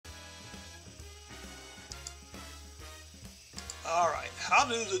Alright, how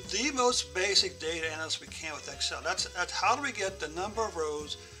to do the most basic data analysis we can with Excel. That's how do we get the number of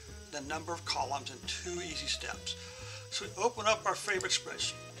rows, the number of columns in 2 easy steps. So we open up our favorite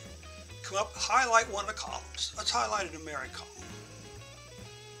spreadsheet. Come up, highlight one of the columns. Let's highlight a numeric column.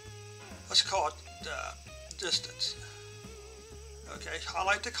 Let's call it distance. Okay,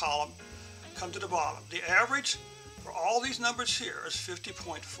 highlight the column, come to the bottom. The average for all these numbers here is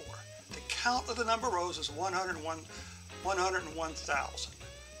 50.4. The count of the number of rows is 101,000.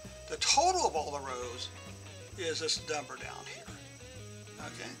 The total of all the rows is this number down here.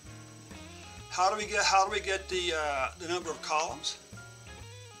 Okay. How do we get the number of columns?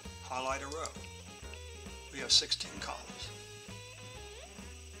 Highlight a row. We have 16 columns.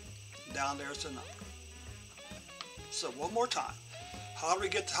 Down there's the number. So one more time. How do we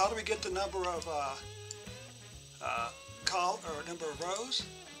get the number of number of rows?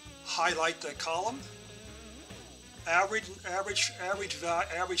 Highlight the column. Average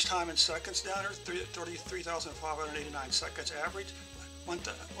time in seconds down here, 33,589 seconds average,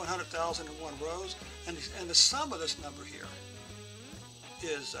 100,001 rows, and the sum of this number here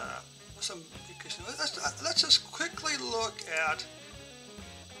is let's just quickly look at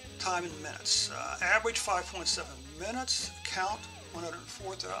time in minutes. Average 5.7 minutes, count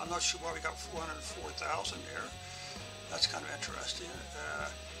 104,000. I'm not sure why we got 404,000 there. That's kind of interesting.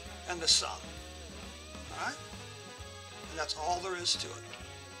 And the sum. All right? And that's all there is to it.